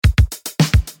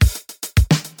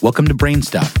Welcome to Brain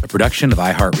Stuff, a production of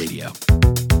iHeartRadio.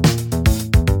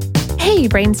 Hey,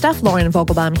 Brain Stuff, Lauren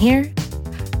Vogelbaum here.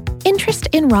 Interest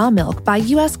in raw milk by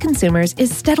U.S. consumers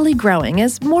is steadily growing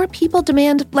as more people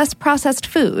demand less processed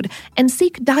food and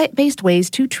seek diet-based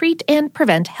ways to treat and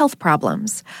prevent health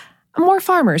problems. More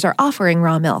farmers are offering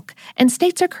raw milk, and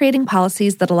states are creating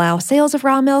policies that allow sales of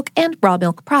raw milk and raw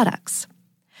milk products.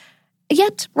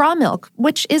 Yet, raw milk,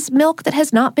 which is milk that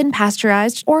has not been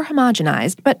pasteurized or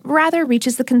homogenized, but rather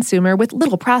reaches the consumer with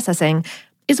little processing,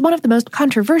 is one of the most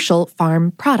controversial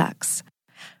farm products.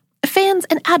 Fans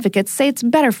and advocates say it's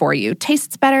better for you,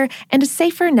 tastes better, and is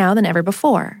safer now than ever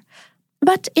before.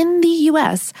 But in the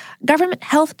U.S., government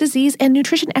health, disease, and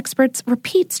nutrition experts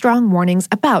repeat strong warnings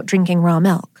about drinking raw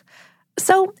milk.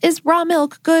 So, is raw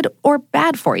milk good or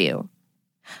bad for you?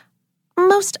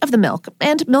 Most of the milk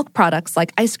and milk products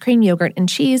like ice cream, yogurt, and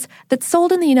cheese that's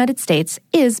sold in the United States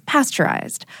is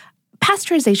pasteurized.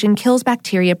 Pasteurization kills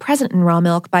bacteria present in raw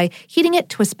milk by heating it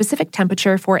to a specific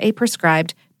temperature for a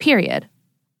prescribed period.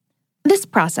 This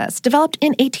process, developed in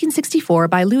 1864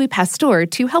 by Louis Pasteur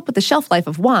to help with the shelf life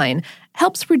of wine,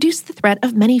 helps reduce the threat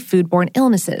of many foodborne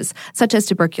illnesses, such as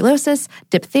tuberculosis,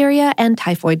 diphtheria, and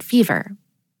typhoid fever.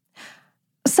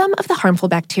 Some of the harmful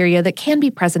bacteria that can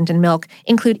be present in milk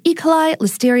include E. coli,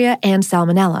 Listeria, and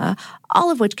Salmonella,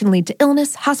 all of which can lead to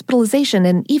illness, hospitalization,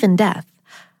 and even death.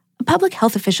 Public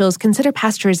health officials consider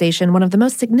pasteurization one of the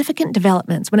most significant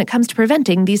developments when it comes to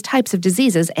preventing these types of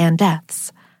diseases and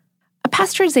deaths.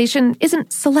 Pasteurization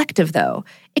isn't selective, though.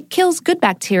 It kills good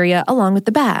bacteria along with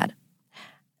the bad.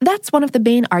 That's one of the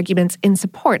main arguments in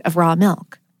support of raw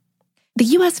milk. The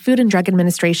U.S. Food and Drug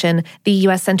Administration, the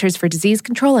U.S. Centers for Disease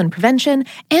Control and Prevention,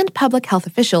 and public health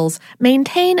officials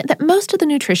maintain that most of the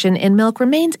nutrition in milk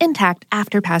remains intact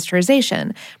after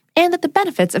pasteurization, and that the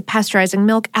benefits of pasteurizing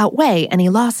milk outweigh any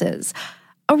losses.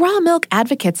 Raw milk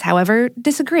advocates, however,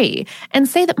 disagree and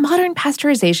say that modern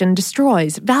pasteurization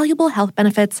destroys valuable health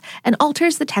benefits and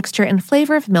alters the texture and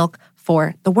flavor of milk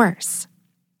for the worse.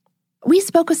 We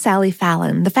spoke with Sally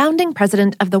Fallon, the founding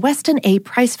president of the Weston A.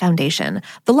 Price Foundation,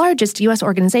 the largest U.S.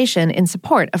 organization in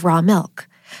support of raw milk.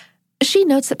 She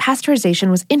notes that pasteurization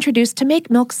was introduced to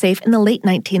make milk safe in the late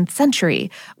 19th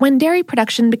century, when dairy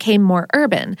production became more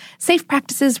urban, safe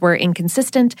practices were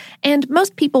inconsistent, and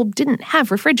most people didn't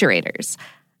have refrigerators.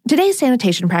 Today's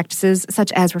sanitation practices,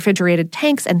 such as refrigerated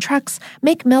tanks and trucks,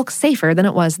 make milk safer than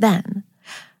it was then.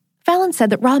 Fallon said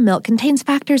that raw milk contains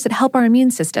factors that help our immune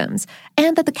systems,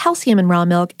 and that the calcium in raw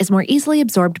milk is more easily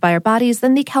absorbed by our bodies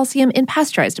than the calcium in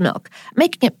pasteurized milk,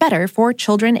 making it better for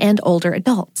children and older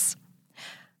adults.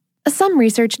 Some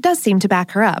research does seem to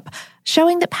back her up,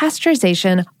 showing that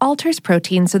pasteurization alters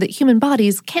proteins so that human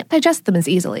bodies can't digest them as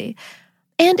easily.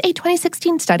 And a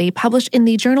 2016 study published in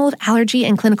the Journal of Allergy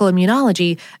and Clinical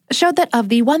Immunology showed that of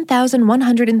the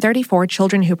 1,134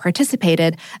 children who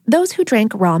participated, those who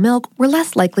drank raw milk were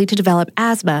less likely to develop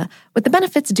asthma, with the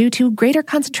benefits due to greater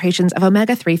concentrations of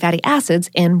omega-3 fatty acids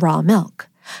in raw milk.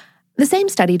 The same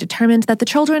study determined that the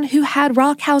children who had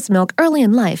raw cow's milk early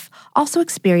in life also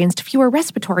experienced fewer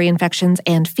respiratory infections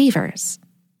and fevers.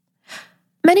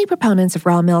 Many proponents of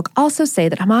raw milk also say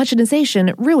that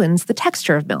homogenization ruins the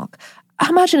texture of milk,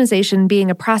 homogenization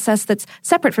being a process that's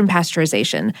separate from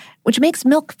pasteurization, which makes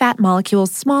milk fat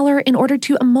molecules smaller in order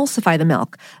to emulsify the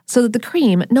milk, so that the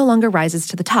cream no longer rises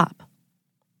to the top.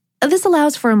 This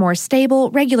allows for a more stable,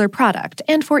 regular product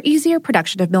and for easier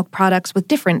production of milk products with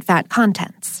different fat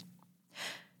contents.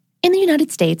 In the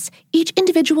United States, each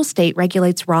individual state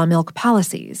regulates raw milk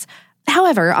policies.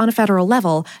 However, on a federal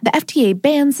level, the FDA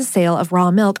bans the sale of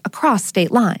raw milk across state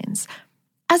lines.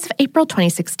 As of April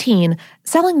 2016,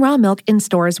 selling raw milk in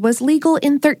stores was legal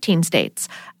in 13 states.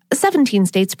 17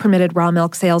 states permitted raw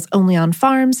milk sales only on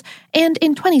farms, and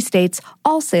in 20 states,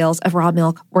 all sales of raw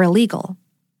milk were illegal.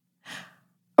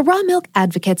 Raw milk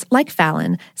advocates like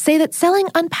Fallon say that selling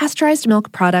unpasteurized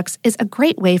milk products is a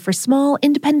great way for small,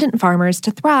 independent farmers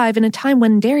to thrive in a time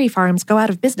when dairy farms go out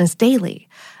of business daily.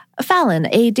 Fallon,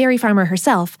 a dairy farmer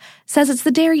herself, says it's the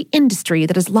dairy industry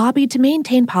that has lobbied to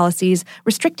maintain policies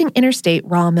restricting interstate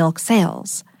raw milk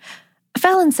sales.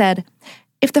 Fallon said,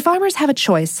 "If the farmers have a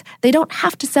choice, they don't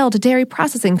have to sell to dairy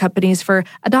processing companies for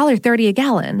 $1.30 a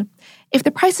gallon. If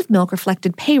the price of milk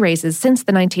reflected pay raises since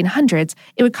the 1900s,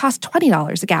 it would cost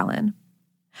 $20 a gallon."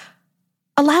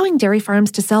 Allowing dairy farms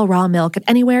to sell raw milk at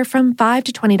anywhere from $5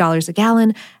 to $20 a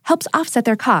gallon helps offset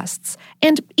their costs,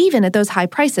 and even at those high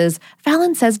prices,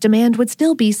 Fallon says demand would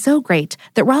still be so great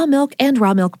that raw milk and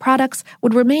raw milk products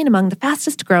would remain among the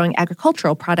fastest-growing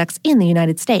agricultural products in the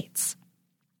United States.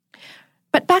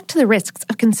 But back to the risks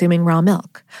of consuming raw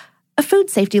milk.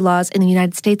 Food safety laws in the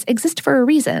United States exist for a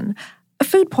reason.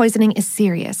 Food poisoning is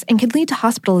serious and can lead to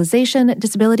hospitalization,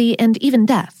 disability, and even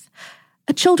death.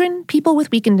 Children, people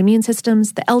with weakened immune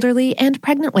systems, the elderly, and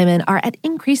pregnant women are at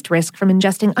increased risk from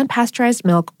ingesting unpasteurized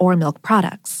milk or milk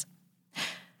products.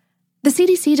 The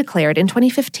CDC declared in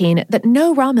 2015 that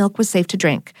no raw milk was safe to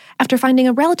drink after finding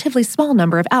a relatively small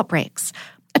number of outbreaks,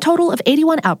 a total of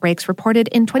 81 outbreaks reported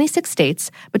in 26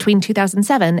 states between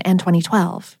 2007 and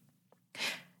 2012.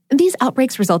 These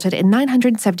outbreaks resulted in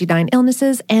 979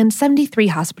 illnesses and 73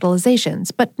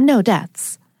 hospitalizations, but no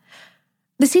deaths.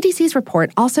 The CDC's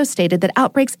report also stated that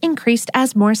outbreaks increased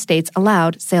as more states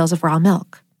allowed sales of raw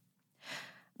milk.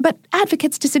 But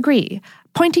advocates disagree,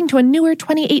 pointing to a newer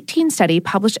 2018 study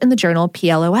published in the journal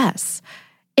PLOS.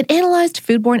 It analyzed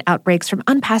foodborne outbreaks from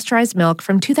unpasteurized milk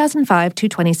from 2005 to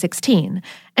 2016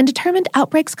 and determined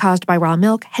outbreaks caused by raw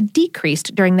milk had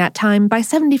decreased during that time by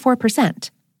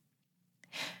 74%.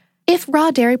 If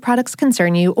raw dairy products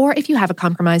concern you, or if you have a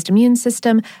compromised immune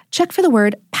system, check for the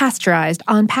word pasteurized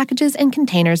on packages and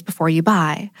containers before you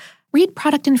buy. Read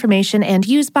product information and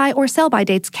use-by or sell-by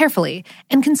dates carefully,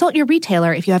 and consult your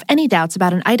retailer if you have any doubts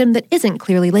about an item that isn't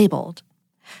clearly labeled.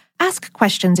 Ask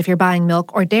questions if you're buying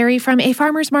milk or dairy from a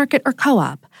farmer's market or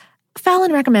co-op.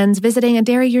 Fallon recommends visiting a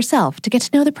dairy yourself to get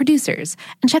to know the producers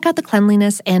and check out the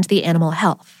cleanliness and the animal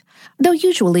health. Though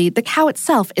usually, the cow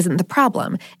itself isn't the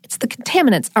problem. It's the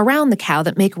contaminants around the cow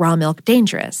that make raw milk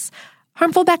dangerous.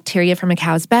 Harmful bacteria from a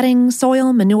cow's bedding,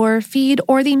 soil, manure, feed,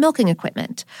 or the milking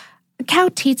equipment. Cow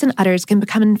teats and udders can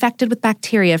become infected with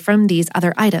bacteria from these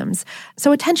other items,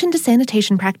 so attention to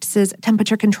sanitation practices,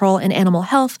 temperature control, and animal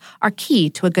health are key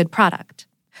to a good product.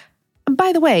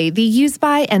 By the way, the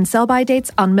use-by and sell-by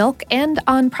dates on milk and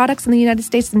on products in the United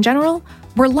States in general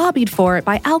were lobbied for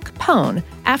by Al Capone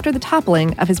after the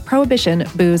toppling of his prohibition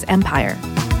booze empire.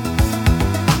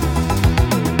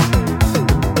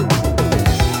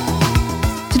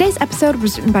 Today's episode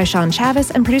was written by Sean Chavis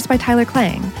and produced by Tyler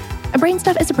Klang.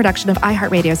 Brainstuff is a production of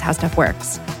iHeartRadio's How Stuff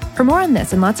Works. For more on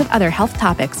this and lots of other health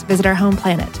topics, visit our home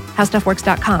planet,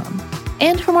 howstuffworks.com.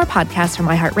 And for more podcasts from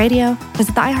iHeartRadio,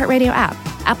 visit the iHeartRadio app,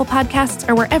 Apple Podcasts,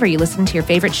 or wherever you listen to your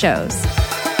favorite shows.